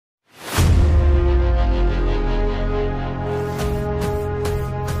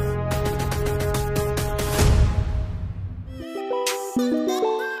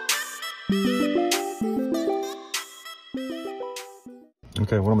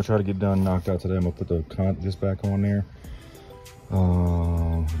Okay, what I'm gonna try to get done, knocked out today, I'm gonna put this back on there.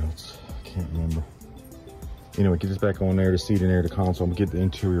 What else? I can't remember. Anyway, get this back on there, the seat in there, the console. I'm gonna get the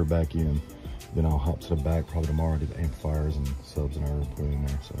interior back in. Then I'll hop to the back probably tomorrow, get the amplifiers and subs and everything put in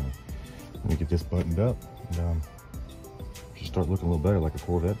there. So let me get this buttoned up and just start looking a little better like a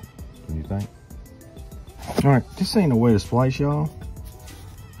Corvette. What do you think? All right, this ain't the way to splice, y'all.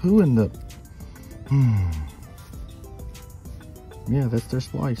 Who in the... Yeah, that's their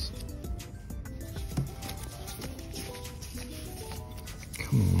splice.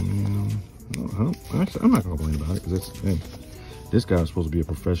 Come on, man. Actually, I'm not gonna complain about it because this guy's supposed to be a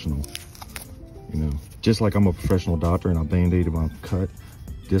professional. You know, just like I'm a professional doctor and I band-aided my cut,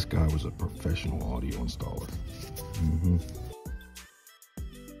 this guy was a professional audio installer.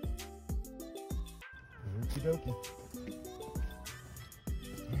 Okey-dokey.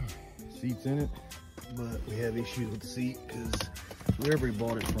 Seat's in it, but we have issues with the seat because wherever he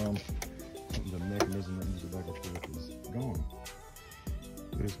bought it from, the mechanism that moves it back and forth is gone.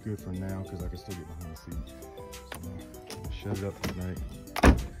 But it's good for now because I can still get behind the seat. So I'm gonna shut it up for the night.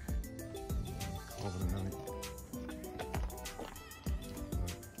 Call it a night.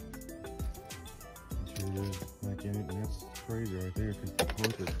 But here it is back in it, and that's crazy right there because the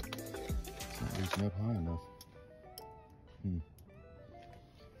carpet is not reaching up high enough.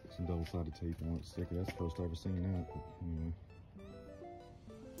 Some double-sided tape on it, sticker. That's the first I ever seen that. But anyway.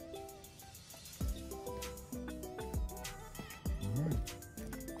 All right.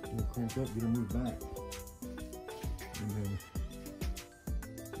 Get her cranked up, get her moved back.